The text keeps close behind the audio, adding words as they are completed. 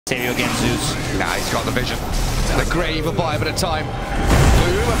Stereo against Zeus. Nah, he's got the vision. The grave will buy a bit of time.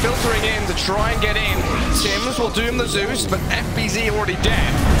 Boom are filtering in to try and get in. Sims will doom the Zeus, but FBZ already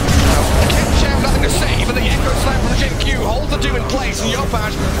dead. Ketchup, nothing to say, but the Echo Slam from GenQ holds the Doom in place, and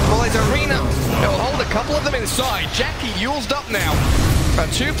Yopaj, well, his Arena, he'll hold a couple of them inside. Jackie used up now. A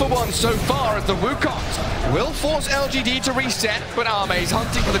 2-for-1 so far as the Wukongs will force LGD to reset, but Arme's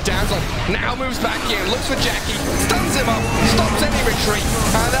hunting for the Dazzle. Now moves back in, looks for Jackie, stuns him up, stops any retreat,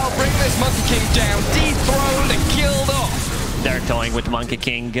 and they'll bring this Monkey King down, dethroned and killed off. They're toying with Monkey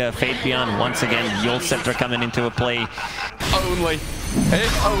King, Fate Beyond once again. Yule Scepter coming into a play. Only,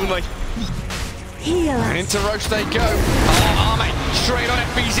 if only. And into Roche they go. Arme straight on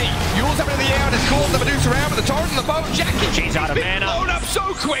FBZ. Yule's up in the air and has caught the Medusa around with the torrent and the boat. Jackie, she's out of mana. Blown up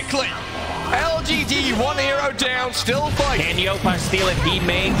so quickly. LGD, one hero down, still fighting. Can Yopa steal it? He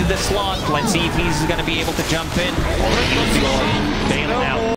made the slot. Let's see if he's going to be able to jump in. Bailing out.